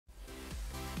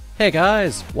Hey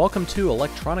guys, welcome to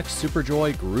Electronic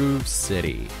Superjoy Groove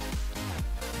City.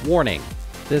 Warning,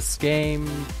 this game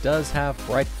does have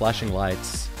bright flashing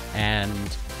lights and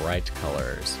bright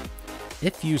colors.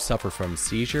 If you suffer from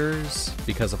seizures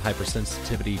because of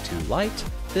hypersensitivity to light,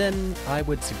 then I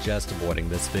would suggest avoiding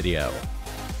this video.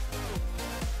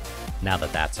 Now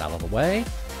that that's out of the way,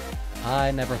 I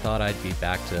never thought I'd be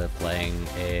back to playing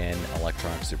an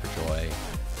Electronic Superjoy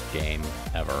game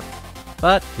ever.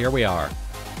 But here we are.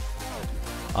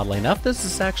 Oddly enough, this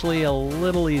is actually a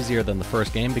little easier than the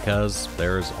first game because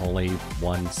there's only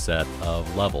one set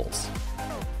of levels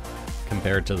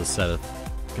compared to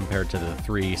the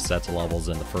three sets of levels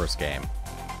in the first game.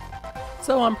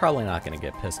 So I'm probably not going to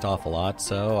get pissed off a lot,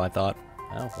 so I thought,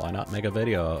 well, why not make a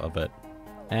video of it?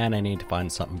 And I need to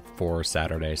find something for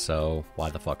Saturday, so why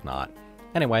the fuck not?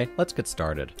 Anyway, let's get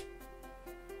started.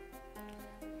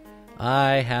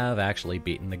 I have actually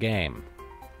beaten the game,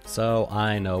 so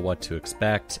I know what to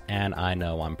expect, and I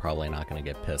know I'm probably not going to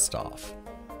get pissed off.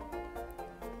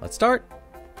 Let's start!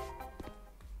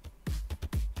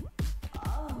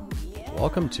 Oh, yeah.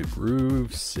 Welcome to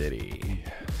Groove City.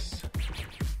 Yes.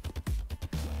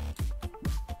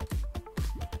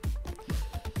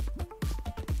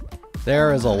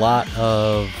 There is a lot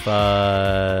of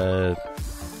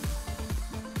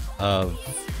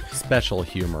special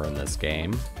humor in this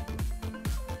game.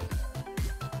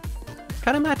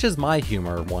 Kind of matches my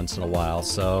humor once in a while,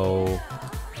 so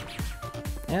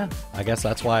yeah, I guess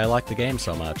that's why I like the game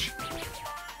so much.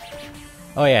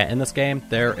 Oh yeah, in this game,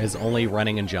 there is only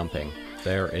running and jumping.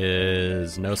 There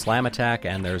is no slam attack,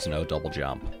 and there's no double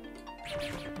jump.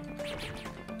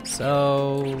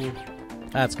 So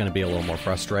that's going to be a little more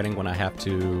frustrating when I have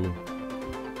to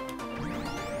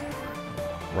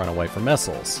run away from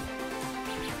missiles.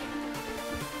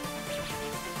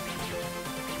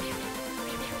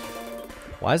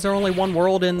 Why is there only one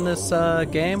world in this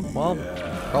game? Well,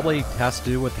 probably has to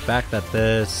do with the fact that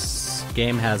this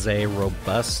game has a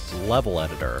robust level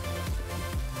editor.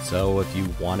 So if you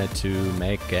wanted to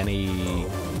make any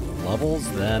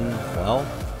levels, then, well,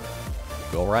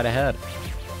 go right ahead.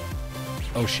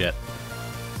 Oh shit.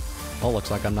 Oh, looks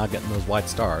like I'm not getting those white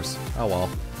stars. Oh well.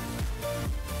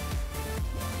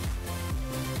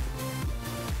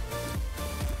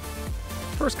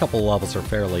 First couple of levels are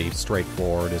fairly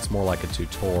straightforward. It's more like a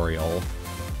tutorial.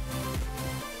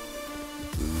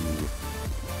 Ooh.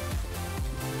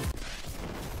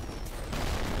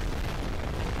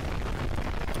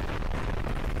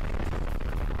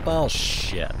 Well,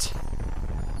 shit.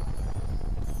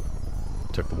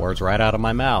 Took the words right out of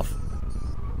my mouth.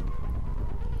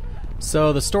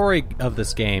 So the story of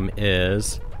this game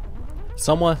is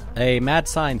a mad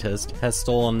scientist has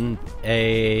stolen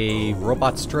a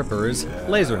robot stripper's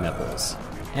laser nipples,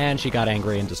 and she got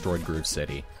angry and destroyed Groove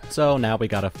City. So now we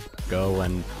gotta go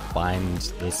and find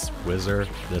this wizard,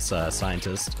 this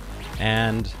scientist,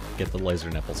 and get the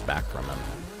laser nipples back from him.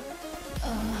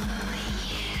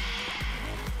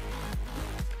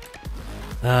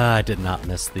 I did not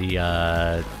miss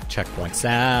the checkpoint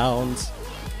sounds.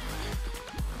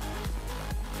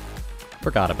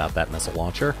 Forgot about that missile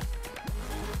launcher.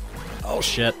 Oh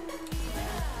shit.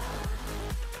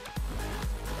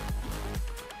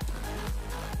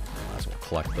 Might as well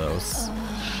collect those.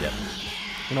 Shit.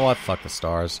 You know what? Fuck the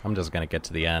stars. I'm just gonna get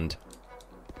to the end.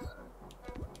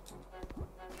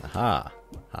 Aha.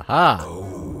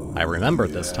 Aha! I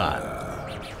remembered this time.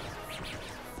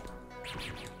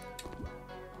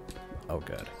 Oh,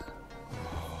 good.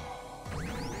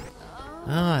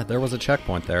 Ah, there was a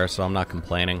checkpoint there, so I'm not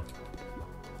complaining.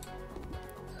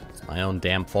 It's my own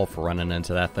damn fault for running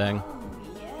into that thing.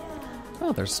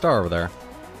 Oh, there's a star over there.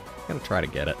 I'm gonna try to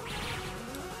get it.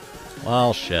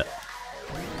 Well, shit.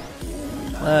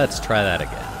 Let's try that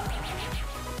again.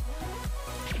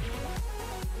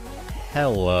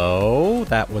 Hello?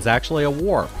 That was actually a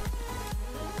warp.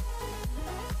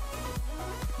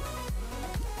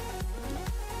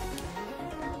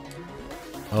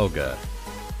 Oh, good.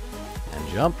 And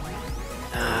jump.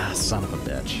 Ah, son of a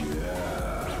bitch.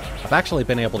 I've actually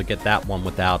been able to get that one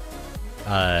without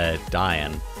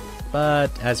dying. But,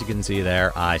 as you can see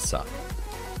there, I suck.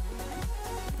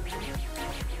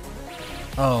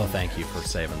 Oh, thank you for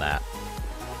saving that.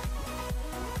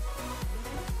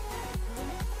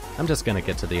 I'm just gonna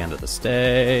get to the end of the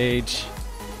stage.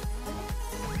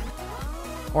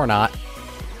 Or not.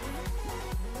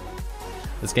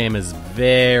 This game is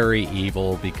very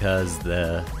evil because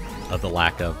of the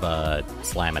lack of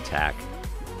slam attack,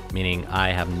 meaning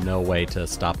I have no way to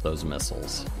stop those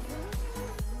missiles.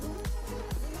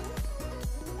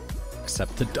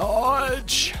 Except to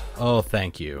dodge! Oh,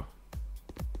 thank you.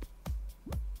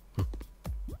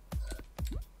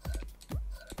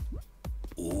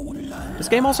 This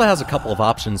game also has a couple of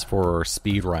options for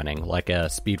speedrunning, like a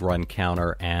speedrun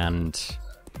counter and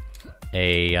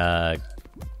a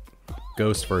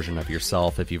ghost version of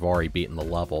yourself if you've already beaten the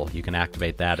level. You can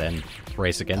activate that and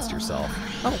race against yourself.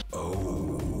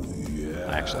 Oh, yeah.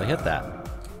 I actually hit that.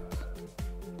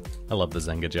 I love the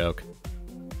Zynga joke.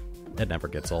 It never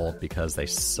gets old because they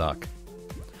suck.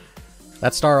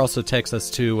 That star also takes us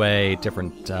to a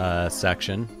different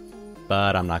section,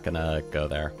 but I'm not gonna go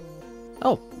there.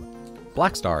 Oh,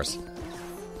 black stars.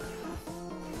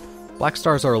 Black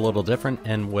stars are a little different,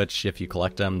 in which if you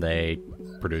collect them, they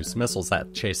produce missiles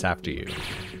that chase after you.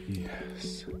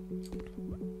 Yes.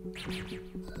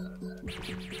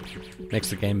 Makes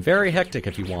the game very hectic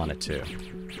if you want it to.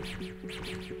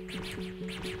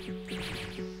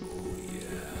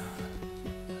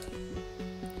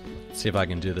 See if I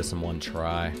can do this in one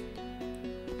try.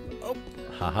 Oh,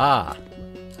 haha.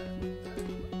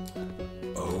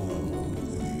 Oh,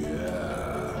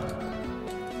 yeah.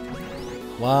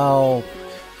 Well,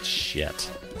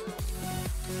 shit.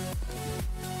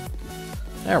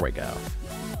 There we go.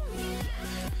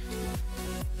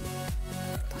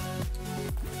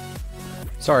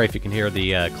 Sorry if you can hear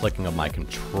the clicking of my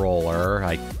controller.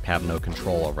 I have no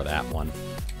control over that one.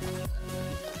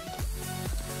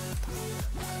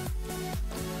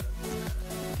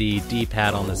 The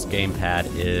D-pad on this gamepad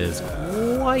is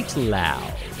quite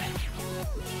loud.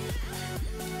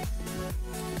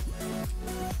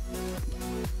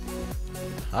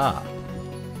 Ah.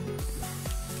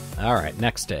 Alright,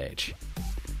 next stage.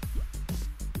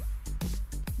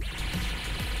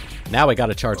 Now we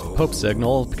gotta charge the Pope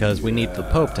signal, because we need the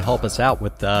Pope to help us out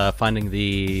with finding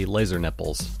the laser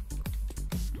nipples.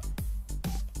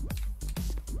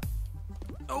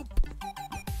 Oh.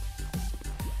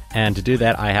 And to do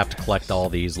that, I have to collect all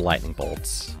these lightning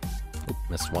bolts. Oop,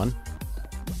 missed one.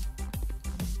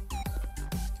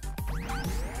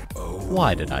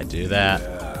 Why did I do that?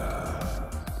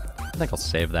 I think I'll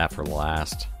save that for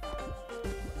last.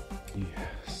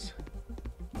 Yes.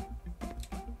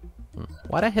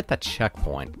 Why'd I hit that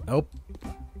checkpoint? Oh.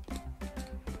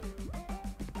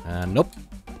 Nope.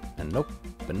 And nope.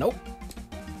 And nope.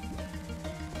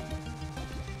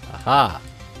 Aha!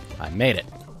 I made it.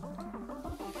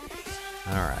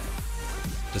 Alright.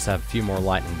 Just have a few more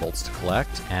lightning bolts to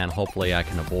collect, and hopefully I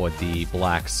can avoid the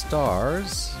black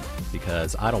stars,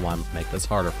 because I don't want to make this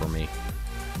harder for me.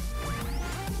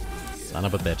 Son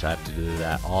of a bitch, I have to do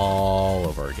that all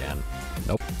over again.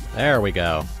 Nope. There we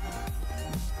go.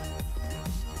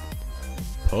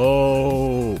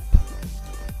 Pope!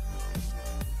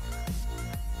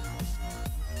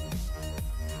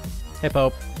 Hey,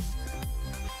 Pope.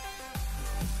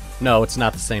 No, it's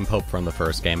not the same Pope from the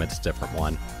first game, it's a different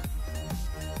one.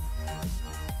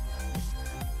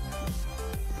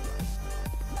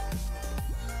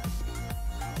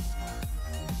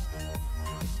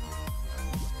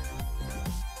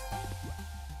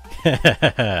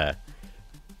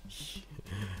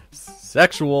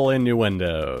 Sexual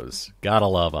innuendos. Gotta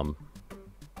love them.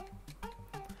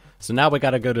 So now we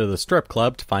gotta go to the strip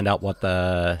club to find out what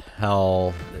the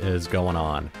hell is going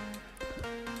on.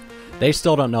 They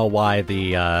still don't know why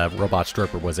the robot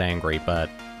stripper was angry, but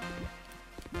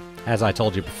as I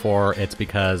told you before, it's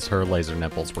because her laser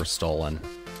nipples were stolen.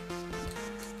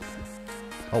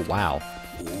 Oh, wow.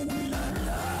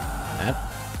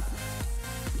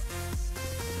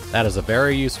 That is a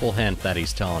very useful hint that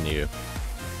he's telling you.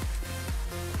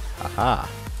 Aha.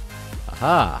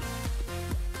 Aha.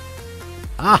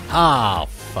 Aha!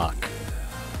 Fuck.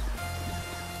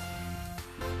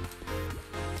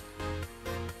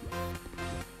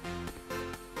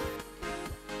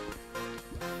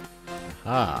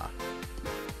 Aha.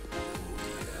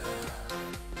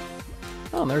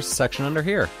 Oh, and there's a section under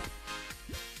here.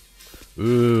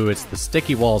 Ooh, it's the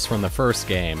sticky walls from the first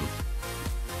game.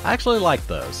 I actually like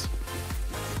those.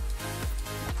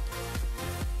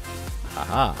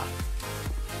 Aha.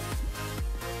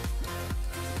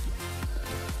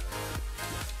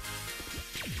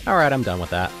 Alright, I'm done with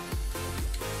that.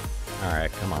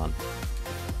 Alright, come on.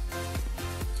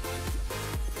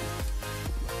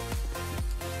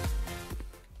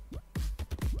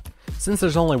 Since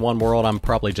there's only one world, I'm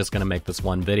probably just gonna make this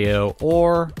one video,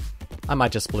 or I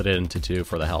might just split it into two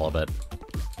for the hell of it.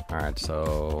 Alright,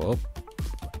 so...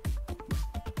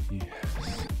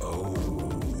 Yes. Oh,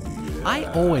 yeah. I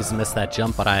always miss that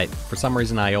jump, but for some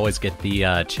reason I always get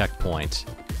the checkpoint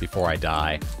before I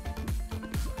die.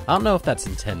 I don't know if that's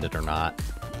intended or not,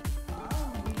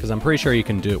 because I'm pretty sure you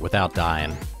can do it without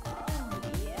dying.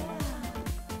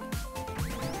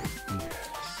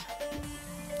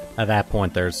 At that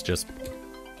point, there's just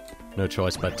no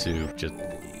choice but to just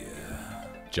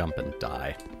jump and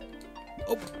die.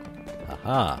 Oh!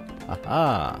 Haha!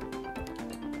 Haha!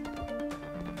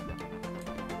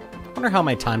 I wonder how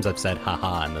many times I've said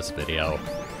haha in this video.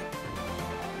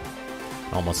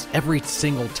 Almost every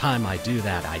single time I do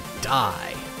that, I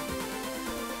die.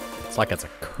 It's like it's a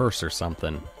curse or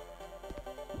something.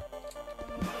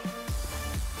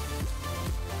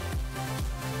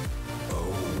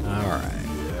 Alright.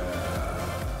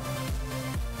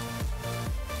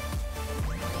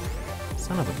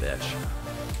 Son of a bitch.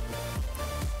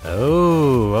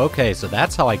 Oh, okay, so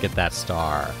that's how I get that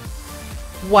star.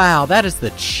 Wow, that is the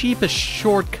cheapest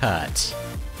shortcut.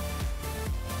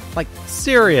 Like,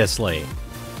 seriously.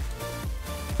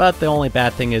 But the only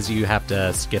bad thing is you have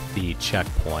to skip the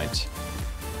checkpoint.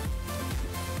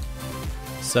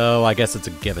 So I guess it's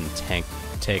a give and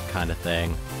take kind of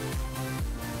thing.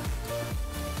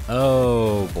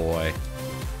 Oh boy.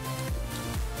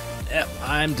 Yep,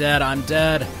 I'm dead, I'm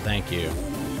dead. Thank you.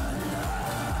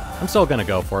 I'm still gonna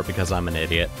go for it because I'm an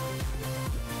idiot.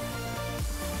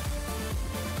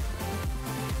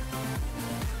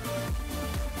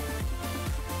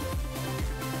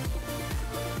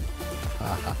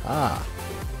 Ha ha ha.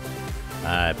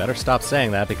 I better stop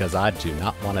saying that because I do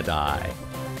not want to die.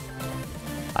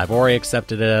 I've already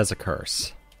accepted it as a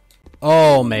curse.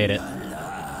 Oh, made it.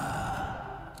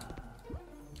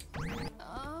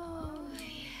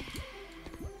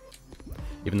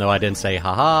 Even though I didn't say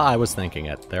haha, I was thinking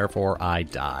it. Therefore, I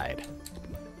died.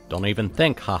 Don't even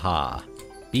think haha.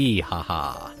 Be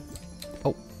haha.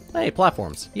 Oh, hey,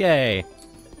 platforms. Yay.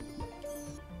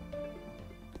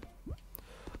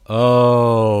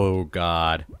 Oh,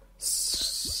 God.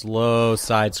 Slow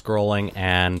side-scrolling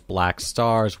and black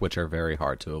stars, which are very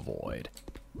hard to avoid.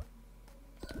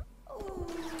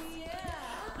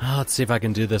 Let's see if I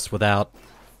can do this without...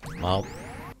 Well,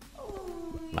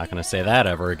 not gonna say that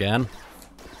ever again.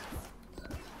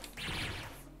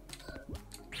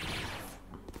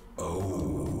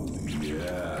 Oh,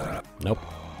 yeah. Nope.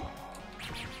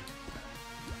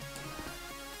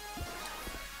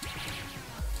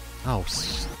 Oh,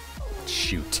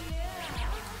 shoot.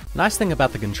 Nice thing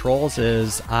about the controls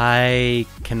is I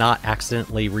cannot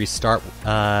accidentally restart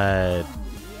by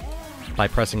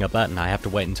pressing a button. I have to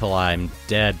wait until I'm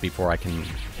dead before I can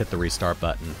hit the restart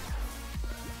button.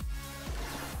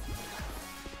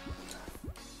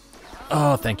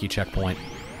 Oh, thank you, checkpoint.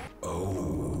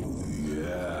 Oh,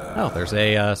 yeah. Oh, there's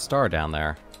a star down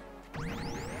there.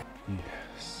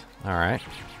 Yes. Alright.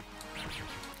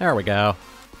 There we go.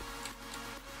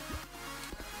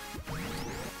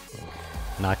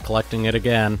 Not collecting it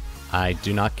again. I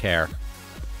do not care.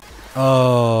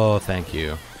 Oh, thank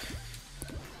you.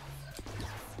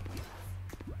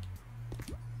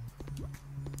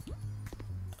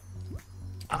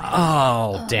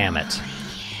 Oh, damn it.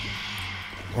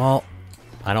 Well,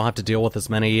 I don't have to deal with as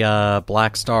many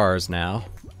black stars now.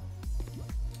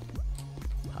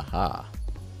 Haha.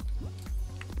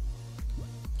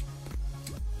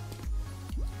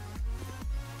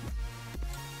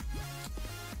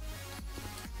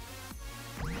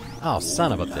 Oh,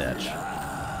 son of a bitch.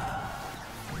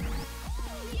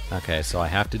 Okay, so I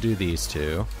have to do these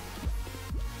two.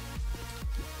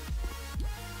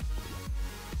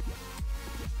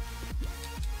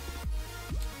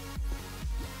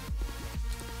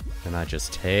 And I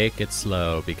just take it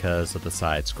slow because of the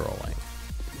side scrolling.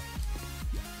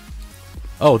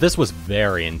 Oh, this was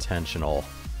very intentional.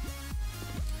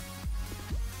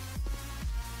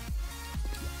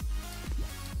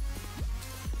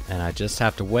 And I just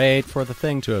have to wait for the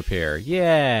thing to appear.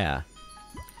 Yeah!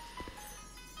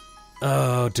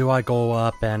 Oh, do I go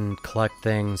up and collect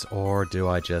things, or do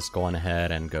I just go on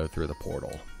ahead and go through the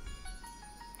portal?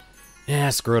 Yeah,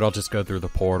 screw it, I'll just go through the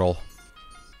portal.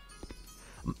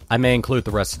 I may include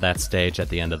the rest of that stage at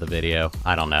the end of the video.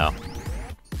 I don't know.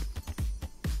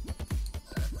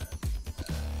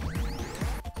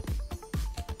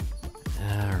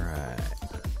 Alright.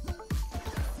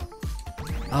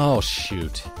 Oh,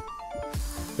 shoot.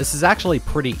 This is actually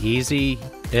pretty easy.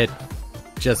 It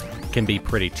just can be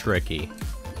pretty tricky.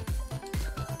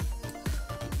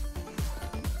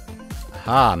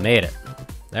 Ah, made it.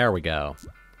 There we go.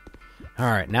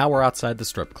 Alright, now we're outside the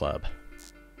strip club.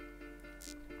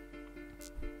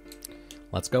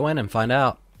 Let's go in and find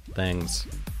out things.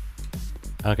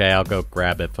 Okay, I'll go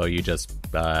grab info. You just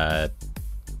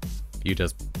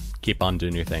keep on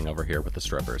doing your thing over here with the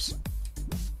strippers.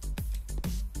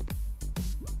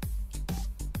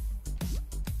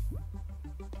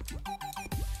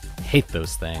 Hate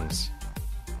those things.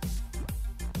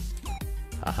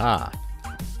 Aha.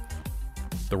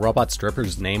 The robot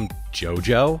stripper's named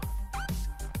JoJo?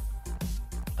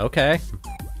 Okay.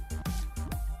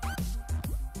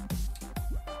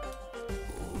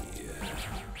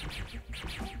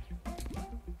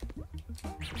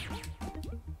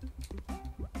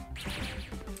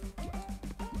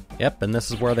 Yep, and this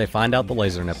is where they find out the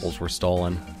laser nipples were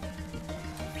stolen.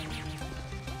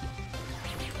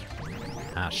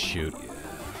 Ah, shoot.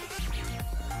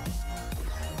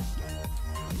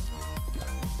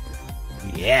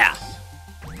 Yeah!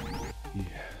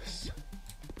 Yes.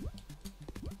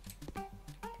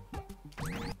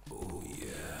 Oh, yeah.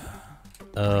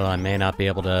 Oh, I may not be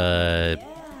able to...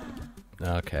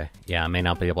 Okay. Yeah, I may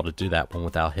not be able to do that one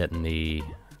without hitting the...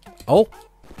 Oh!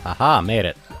 Haha, made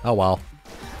it. Oh, well.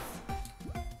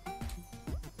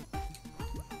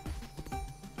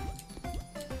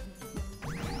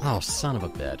 Oh, son of a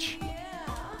bitch.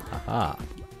 Haha.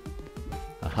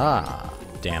 Haha.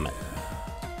 Damn it.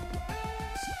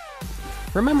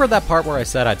 Remember that part where I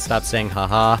said I'd stop saying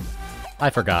haha?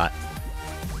 I forgot.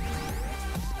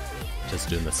 Just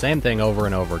doing the same thing over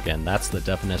and over again. That's the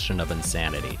definition of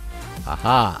insanity.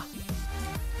 Haha.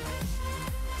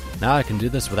 Now I can do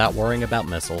this without worrying about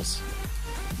missiles.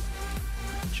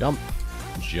 Jump.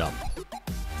 Jump.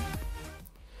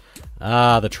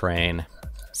 Ah, the train.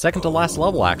 Second to last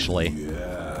level, actually.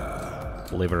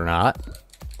 Believe it or not.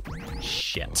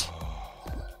 Shit.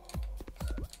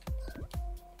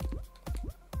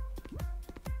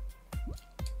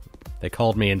 They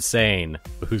called me insane.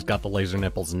 But who's got the laser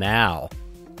nipples now?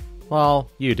 Well,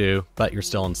 you do, but you're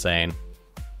still insane.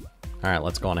 Alright,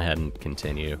 let's go on ahead and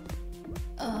continue.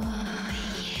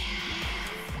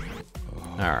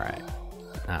 Alright.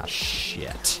 Ah,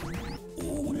 shit.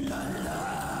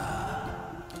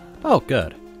 Oh,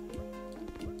 good.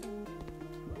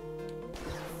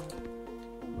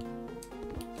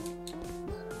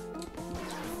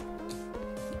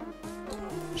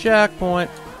 Checkpoint.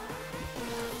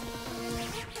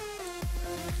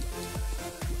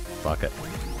 Fuck it.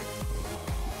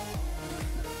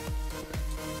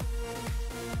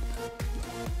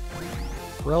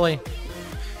 Really?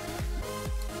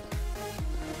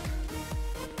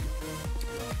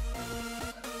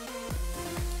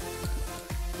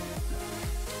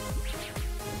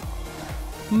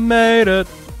 Made it!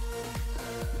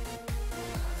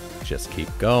 Just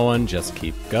keep going, just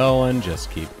keep going,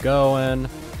 just keep going.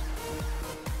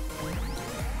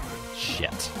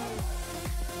 Shit.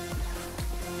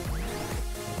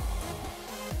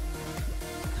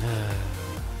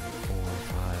 Four,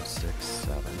 five, six,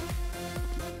 seven.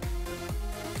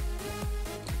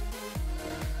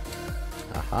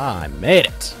 Aha, I made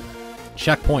it!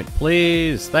 Checkpoint,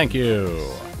 please! Thank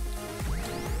you!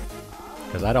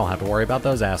 Because I don't have to worry about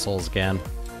those assholes again.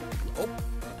 Oh.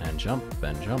 And jump,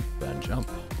 and jump, and jump.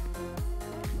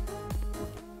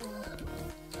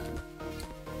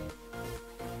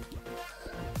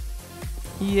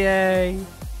 Yay!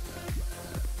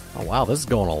 Oh wow, this is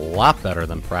going a lot better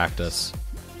than practice.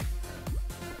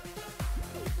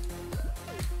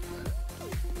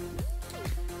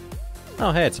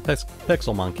 Oh hey, it's a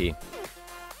pixel monkey.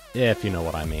 If you know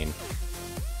what I mean.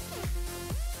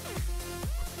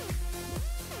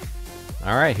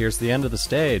 Alright, here's the end of the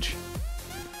stage.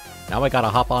 Now I gotta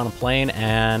hop on a plane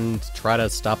and try to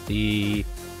stop the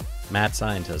mad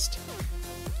scientist.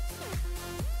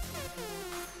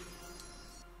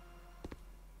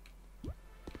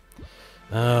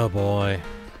 Oh boy.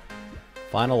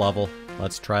 Final level.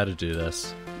 Let's try to do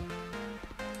this.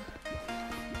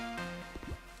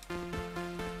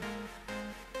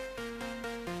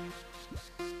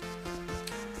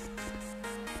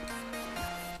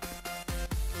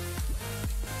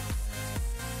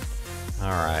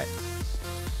 Alright.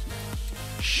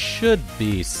 Should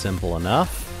be simple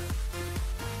enough.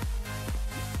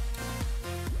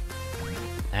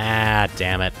 Ah,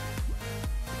 damn it.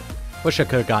 Wish I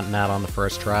could have gotten that on the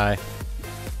first try.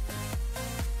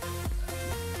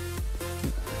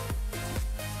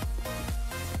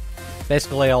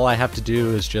 Basically, all I have to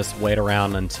do is just wait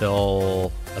around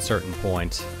until a certain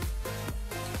point.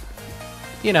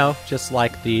 You know, just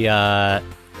like the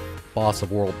boss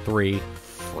of World 3.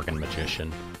 Friggin'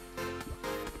 magician.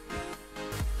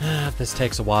 If this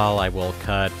takes a while, I will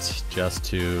cut just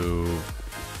to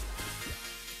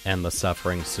end the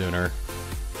suffering sooner.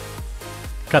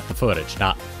 Cut the footage,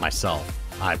 not myself.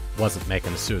 I wasn't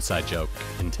making a suicide joke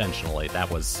intentionally. That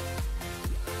was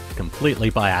completely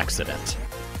by accident.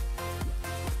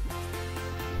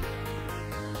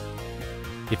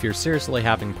 If you're seriously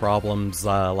having problems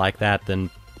like that, then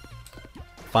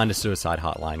find a suicide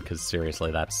hotline, because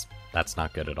seriously, that's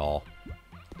not good at all.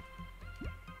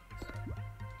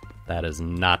 That is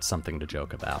not something to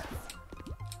joke about.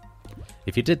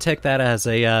 If you did take that as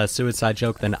a suicide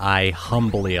joke, then I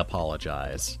humbly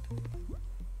apologize.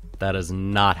 That is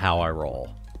not how I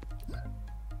roll.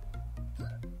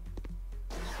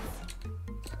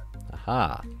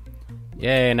 Aha.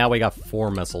 Yay, now we got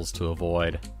 4 missiles to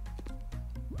avoid.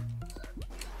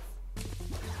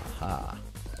 Haha.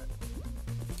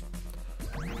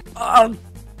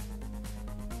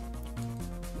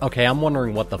 Okay, I'm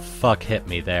wondering what the fuck hit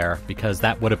me there, because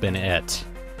that would have been it.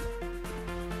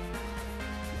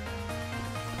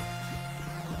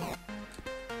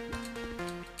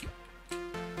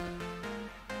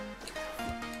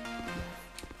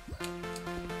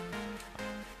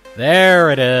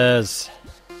 There it is.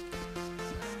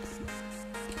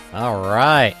 All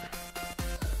right.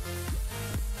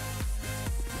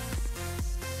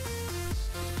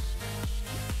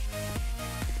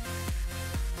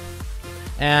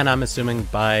 And I'm assuming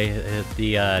by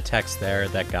the text there,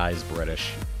 that guy's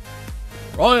British.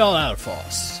 Royal Air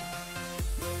Force.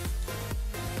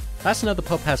 Nice to know the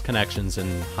Pope has connections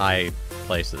in high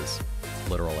places,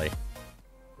 literally.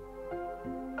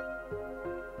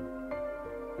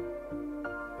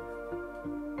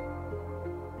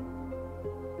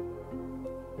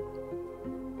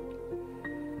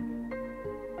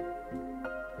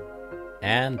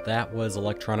 And that was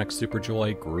Electronic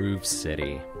Superjoy Groove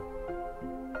City.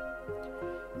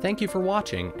 Thank you for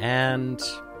watching, and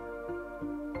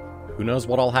who knows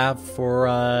what I'll have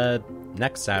for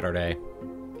next Saturday.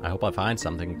 I hope I find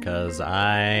something, because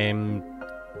I'm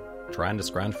trying to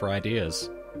scrounge for ideas.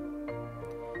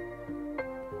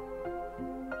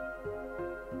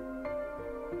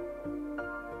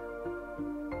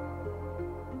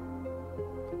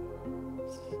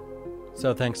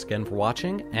 So thanks again for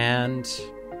watching, and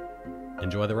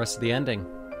enjoy the rest of the ending.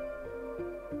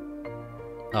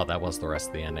 Oh, that was the rest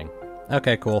of the ending.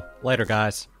 Okay, cool. Later,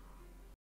 guys.